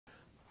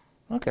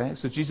Okay,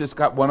 so Jesus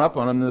got one up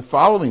on him. The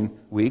following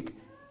week,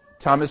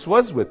 Thomas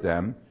was with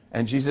them,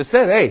 and Jesus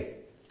said, hey,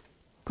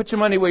 put your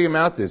money where your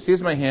mouth is.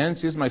 Here's my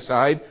hands, here's my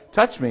side.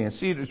 Touch me and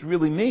see it is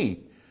really me.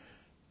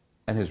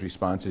 And his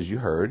response, as you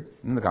heard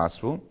in the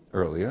gospel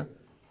earlier,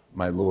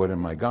 my Lord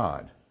and my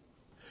God.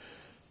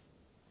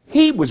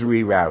 He was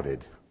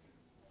rerouted.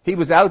 He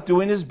was out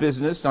doing his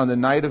business on the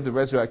night of the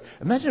resurrection.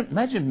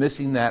 Imagine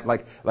missing that,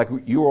 like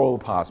you're all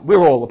apostles,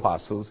 we're all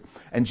apostles,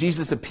 and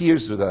Jesus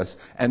appears with us,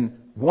 and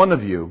one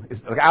of you,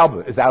 like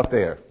Albert, is out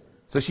there.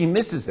 So she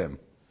misses him.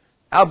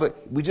 Albert,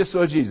 we just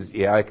saw Jesus.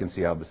 Yeah, I can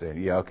see Albert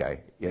saying, yeah, okay.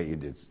 Yeah, you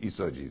did. You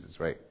saw Jesus,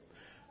 right?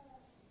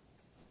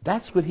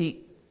 That's what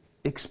he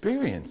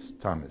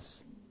experienced,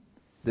 Thomas.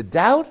 The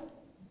doubt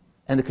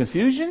and the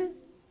confusion,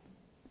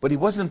 but he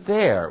wasn't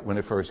there when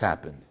it first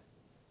happened.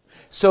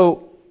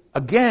 So,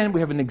 again, we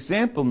have an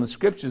example in the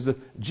scriptures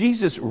of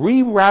Jesus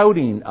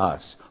rerouting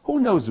us. Who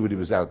knows what he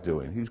was out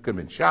doing? He could have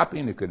been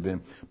shopping. He could have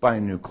been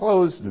buying new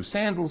clothes, new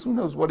sandals. Who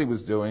knows what he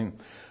was doing?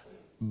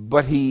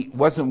 But he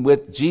wasn't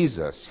with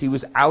Jesus. He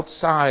was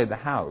outside the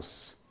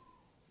house.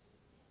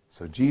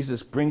 So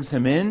Jesus brings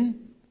him in,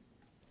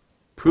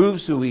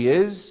 proves who he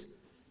is,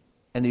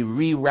 and he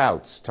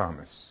reroutes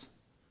Thomas.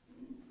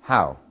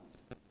 How?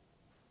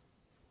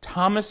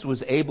 Thomas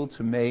was able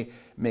to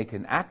make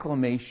an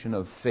acclamation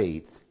of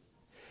faith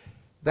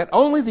that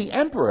only the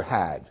emperor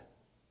had.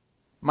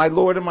 My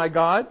Lord and my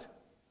God,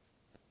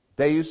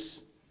 Deus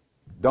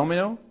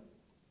Domino,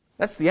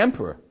 that's the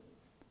emperor.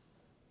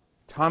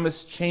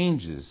 Thomas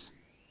changes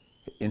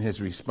in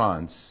his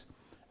response,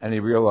 and he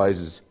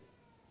realizes,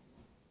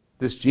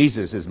 this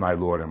Jesus is my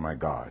Lord and my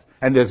God,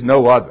 and there's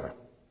no other.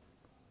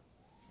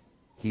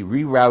 He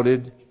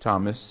rerouted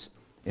Thomas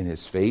in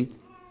his faith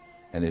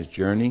and his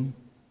journey,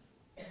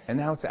 and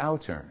now it's our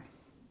turn.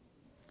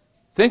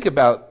 Think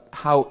about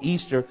how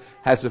Easter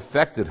has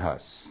affected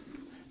us.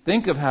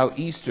 Think of how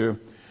Easter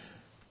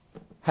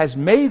has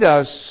made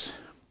us,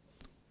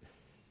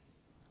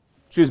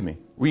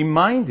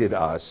 reminded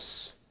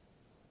us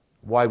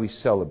why we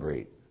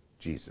celebrate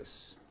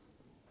Jesus.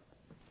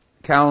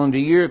 Calendar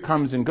year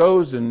comes and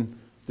goes, and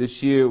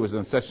this year was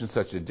on such and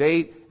such a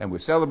date, and we're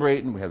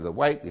celebrating. We have the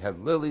white, we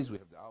have lilies, we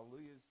have the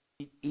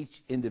hallelujahs,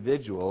 each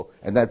individual,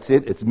 and that's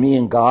it. It's me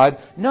and God.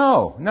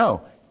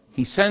 No.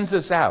 He sends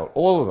us out,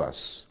 all of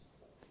us.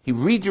 He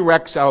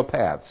redirects our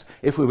paths.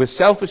 If we were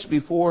selfish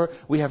before,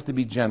 we have to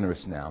be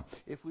generous now.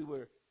 If we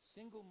were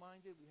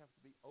single-minded, we have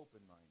to be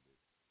open-minded.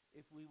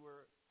 If we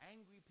were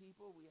angry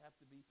people, we have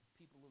to be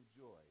people of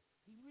joy.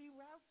 He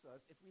reroutes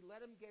us if we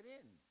let him get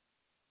in.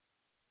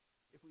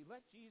 If we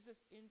let Jesus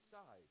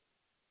inside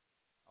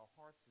our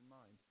hearts and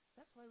minds.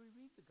 That's why we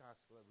read the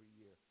gospel every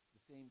year,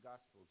 the same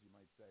gospels, you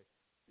might say,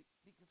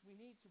 because we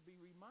need to be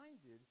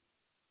reminded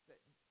that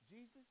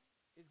Jesus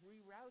is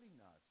rerouting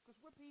us. Because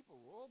we're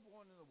people. We're all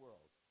born in the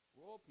world.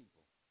 We're all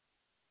people.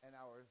 And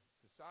our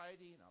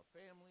society and our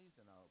families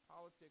and our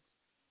politics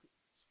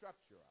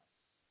structure us.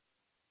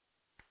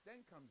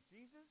 Then comes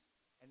Jesus,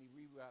 and he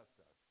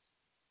reroutes us.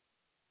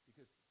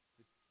 Because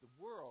the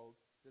world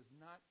does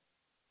not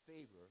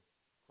favor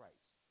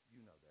Christ.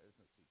 You know that. There's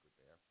no secret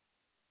there.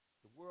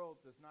 The world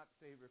does not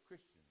favor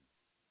Christians.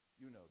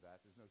 You know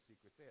that. There's no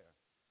secret there.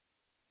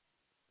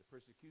 The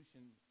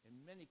persecution in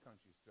many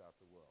countries throughout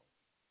the world.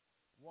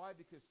 Why?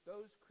 Because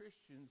those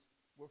Christians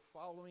were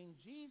following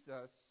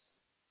Jesus,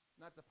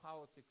 not the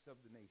politics of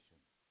the nation.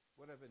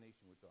 Whatever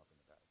nation we're talking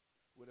about.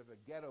 Whatever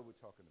ghetto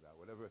we're talking about.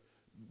 Whatever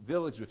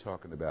village we're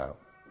talking about.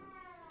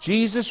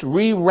 Jesus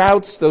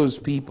reroutes those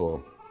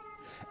people.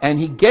 And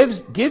he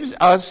gives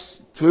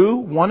us, through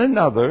one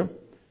another,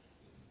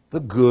 the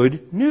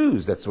good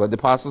news. That's why the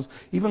apostles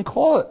even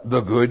call it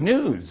the good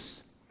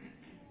news.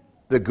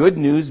 The good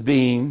news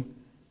being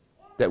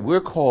that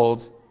we're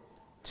called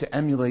to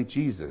emulate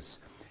Jesus.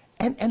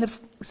 And if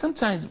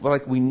sometimes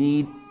we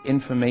need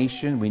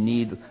information, we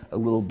need a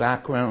little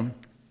background,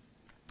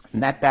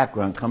 and that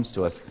background comes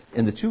to us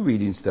in the two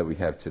readings that we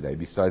have today,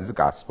 besides the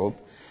gospel,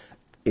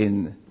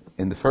 in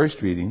the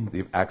first reading,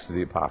 the Acts of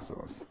the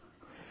Apostles.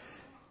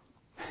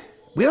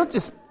 We don't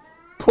just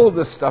pull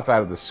this stuff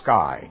out of the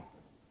sky.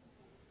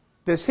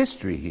 There's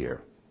history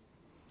here.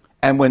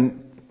 And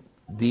when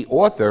the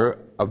author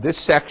of this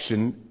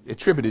section,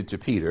 attributed to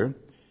Peter,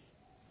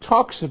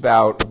 talks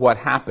about what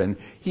happened,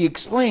 he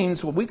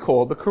explains what we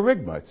call the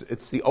kerygma.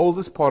 It's the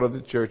oldest part of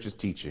the church's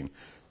teaching.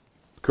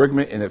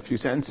 Kerygma, in a few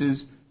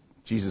sentences: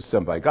 Jesus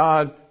sent by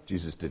God,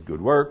 Jesus did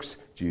good works,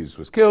 Jesus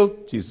was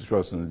killed, Jesus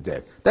rose from the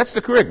dead. That's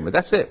the kerygma.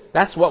 That's it.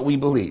 That's what we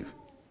believe.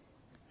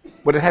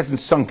 But it hasn't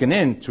sunken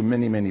in to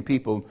many, many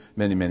people,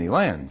 many, many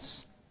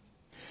lands.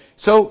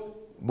 So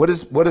what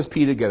does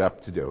Peter get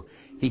up to do?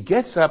 He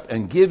gets up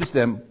and gives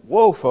them,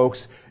 whoa,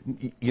 folks,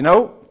 you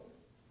know,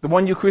 the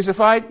one you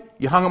crucified,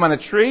 you hung him on a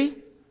tree,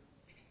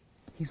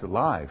 he's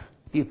alive.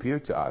 He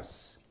appeared to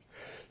us.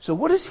 So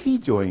what is he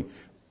doing?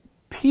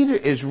 Peter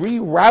is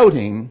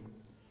rerouting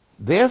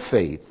their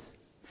faith,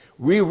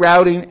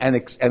 rerouting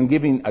and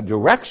giving a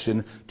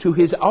direction to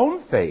his own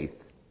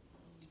faith.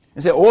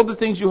 And say, all the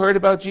things you heard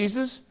about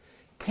Jesus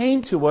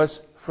came to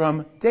us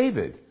from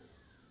David.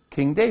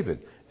 King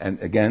David. And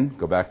again,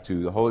 go back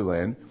to the Holy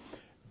Land.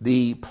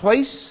 The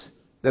place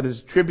that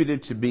is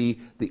attributed to be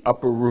the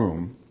upper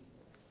room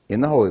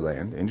in the Holy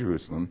Land, in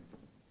Jerusalem,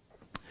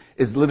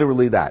 is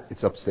literally that.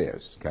 It's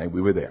upstairs. Okay,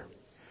 we were there.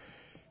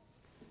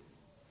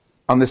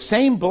 On the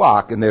same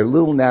block, in their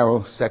little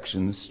narrow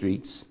sections,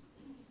 streets,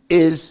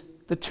 is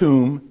the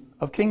tomb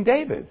of King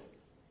David.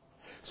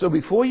 So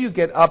before you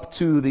get up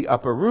to the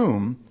upper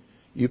room,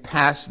 you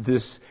pass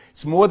this.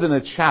 It's more than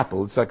a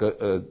chapel. It's like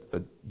a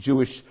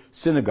Jewish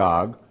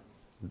synagogue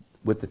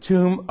with the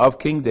tomb of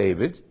King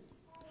David,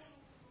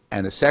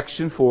 and a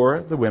section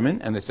for the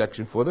women and a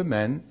section for the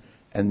men,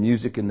 and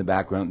music in the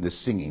background, the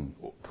singing.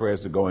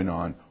 Prayers are going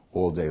on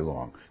all day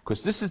long.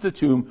 Because this is the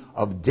tomb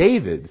of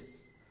David,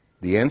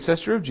 the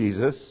ancestor of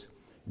Jesus,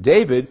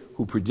 David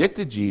who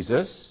predicted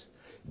Jesus,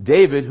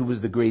 David who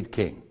was the great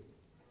king.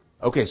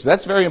 Okay, so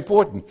that's very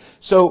important.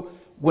 So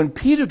when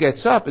Peter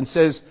gets up and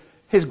says,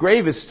 his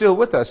grave is still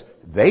with us,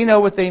 they know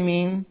what they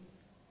mean,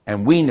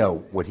 and we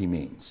know what he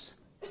means.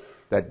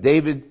 That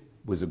David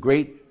was a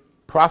great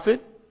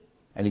prophet,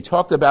 and he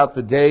talked about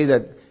the day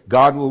that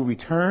God will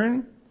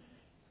return,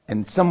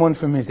 and someone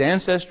from his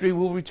ancestry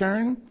will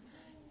return,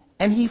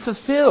 and he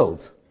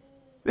fulfilled.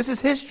 This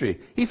is history.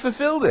 He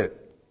fulfilled it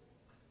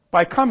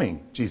by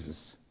coming,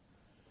 Jesus.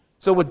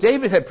 So what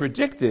David had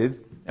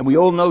predicted, and we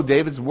all know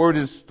David's word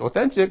is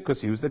authentic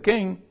because he was the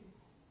king,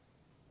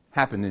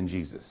 happened in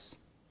Jesus.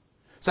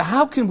 So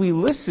how can we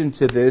listen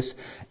to this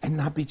and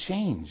not be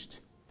changed?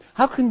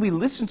 How can we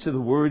listen to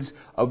the words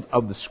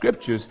of the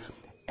scriptures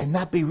and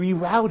not be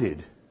rerouted?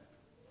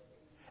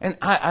 And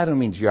I don't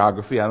mean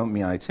geography, I don't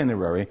mean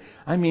itinerary,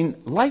 I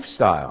mean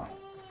lifestyle.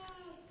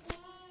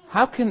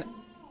 How can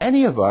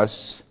any of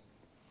us,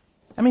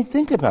 I mean,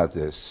 think about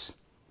this.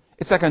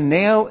 It's like a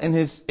nail in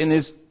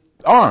his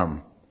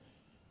arm.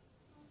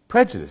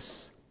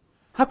 Prejudice.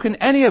 How can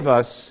any of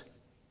us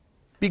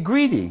be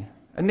greedy?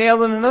 A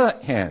nail in another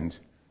hand.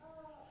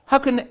 How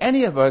can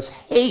any of us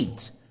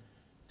hate,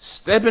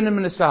 stepping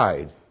him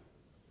aside?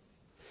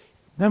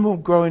 Remember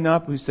growing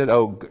up, we said,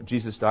 oh,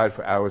 Jesus died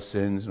for our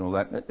sins and all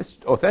that. It's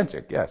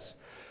authentic, yes.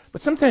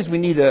 But sometimes we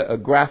need a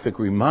graphic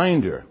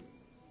reminder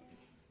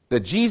that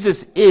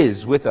Jesus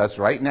is with us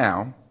right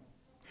now.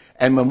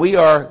 And when we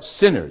are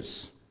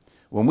sinners,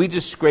 when we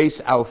disgrace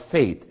our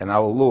faith and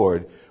our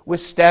Lord, we're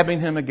stabbing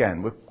him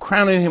again. We're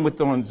crowning him with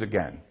thorns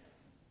again.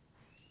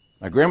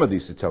 My grandmother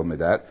used to tell me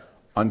that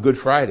on Good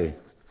Friday.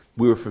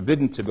 We were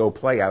forbidden to go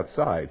play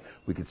outside.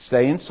 We could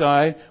stay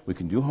inside, we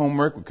can do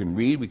homework, we can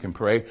read, we can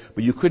pray,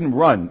 but you couldn't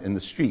run in the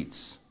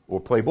streets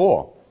or play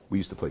ball. We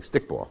used to play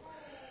stickball.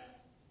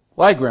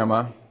 Why,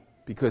 Grandma?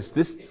 Because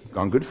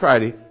on Good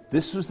Friday,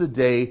 this was the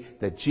day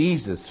that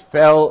Jesus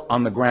fell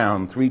on the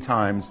ground 3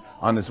 times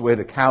on his way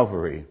to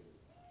Calvary,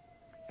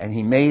 and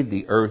he made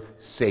the earth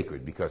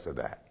sacred because of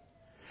that.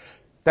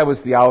 That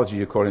was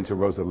theology according to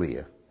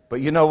Rosalia.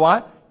 But you know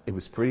what? It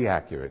was pretty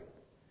accurate.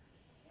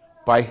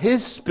 By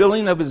his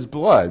spilling of his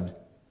blood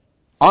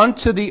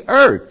onto the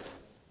earth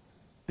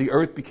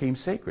became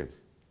sacred.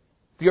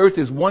 The earth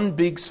is one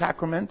big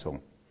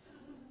sacramental.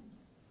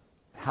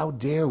 How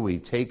dare we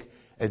take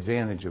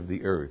advantage of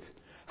the earth?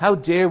 How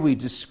dare we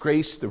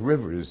disgrace the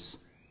rivers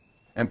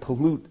and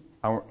pollute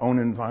our own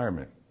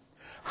environment?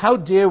 How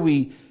dare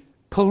we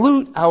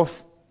pollute our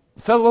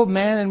fellow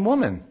man and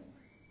woman?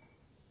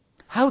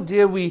 How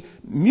dare we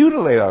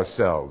mutilate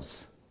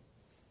ourselves,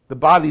 the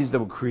bodies that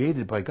were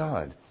created by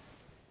God?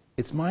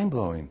 It's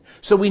mind-blowing.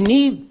 So we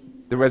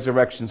need the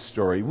resurrection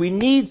story. We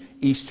need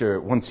Easter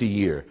once a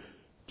year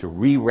to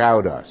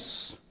reroute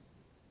us.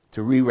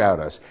 To reroute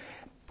us.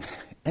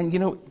 And you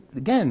know,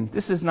 again,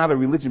 this is not a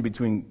religion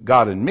between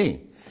God and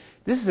me.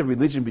 This is a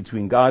religion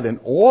between God and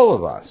all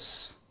of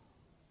us.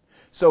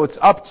 So it's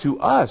up to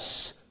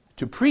us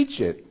to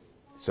preach it,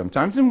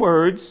 sometimes in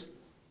words,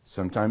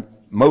 sometimes,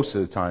 most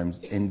of the times,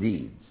 in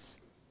deeds.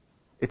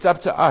 It's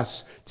up to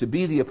us to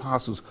be the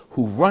apostles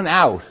who run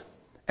out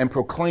and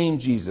proclaim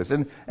Jesus.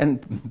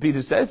 And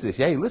Peter says this,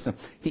 hey, listen,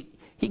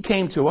 he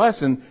came to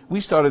us and we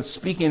started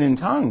speaking in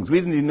tongues. We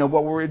didn't even know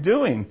what we were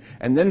doing.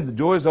 And then the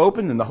doors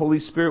opened and the Holy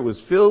Spirit was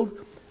filled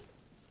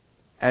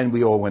and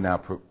we all went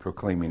out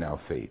proclaiming our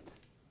faith.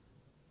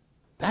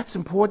 That's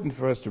important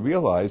for us to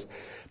realize.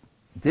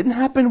 It didn't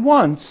happen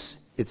once,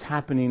 it's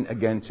happening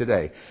again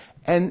today.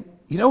 And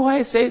you know why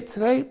I say it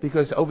today?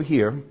 Because over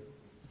here,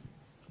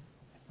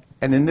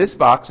 and in this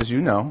box, as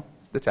you know,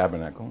 the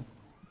tabernacle,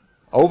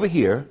 over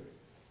here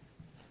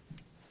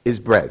is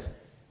bread.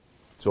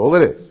 That's all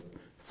it is.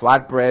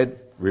 Flat bread,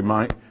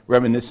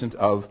 reminiscent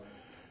of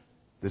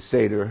the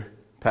Seder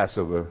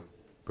Passover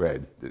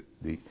bread,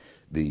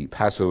 the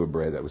Passover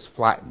bread that was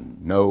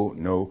flattened,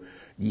 no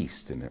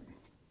yeast in it.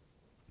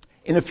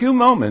 In a few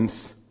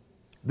moments,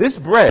 this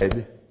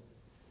bread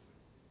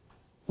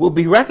will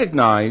be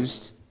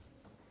recognized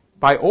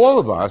by all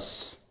of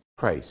us,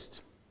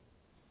 Christ.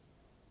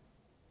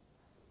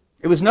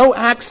 It was no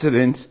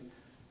accident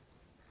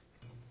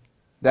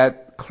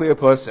that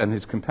Cleopas and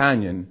his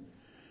companion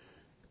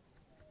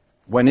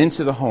went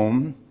into the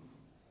home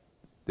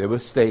they were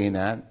staying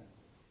at,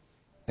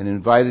 and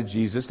invited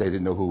Jesus, they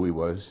didn't know who he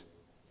was,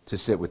 to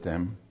sit with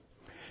them.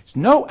 It's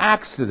no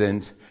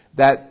accident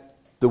that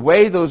the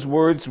way those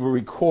words were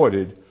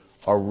recorded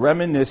are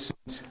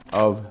reminiscent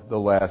of the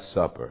Last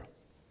Supper.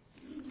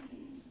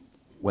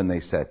 When they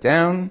sat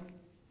down,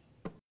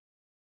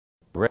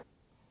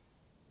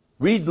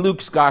 read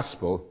Luke's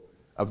Gospel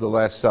of the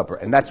Last Supper,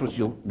 and that's what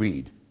you'll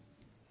read.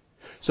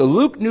 So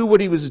Luke knew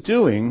what he was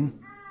doing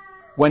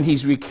when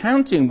he's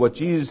recounting what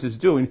Jesus is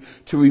doing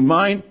to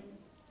remind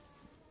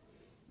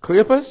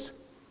Cleopas,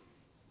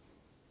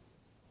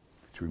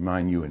 to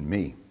remind you and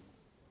me,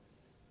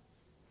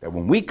 that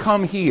when we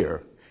come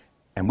here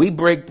and we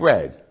break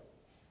bread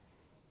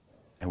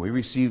and we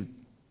receive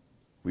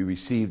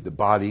the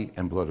body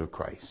and blood of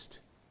Christ,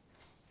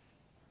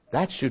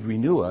 that should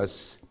renew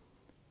us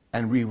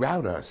and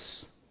reroute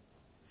us.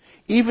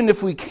 Even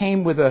if we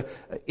came with an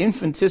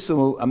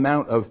infinitesimal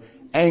amount of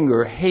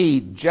anger,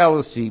 hate,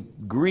 jealousy,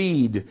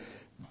 greed,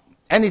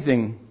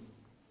 anything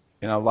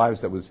in our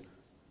lives that was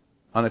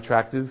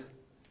unattractive,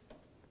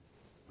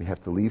 we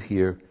have to leave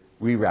here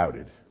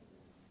rerouted,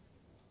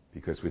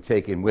 because we're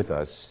taking with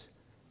us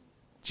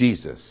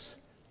Jesus,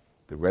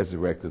 the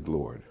resurrected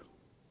Lord.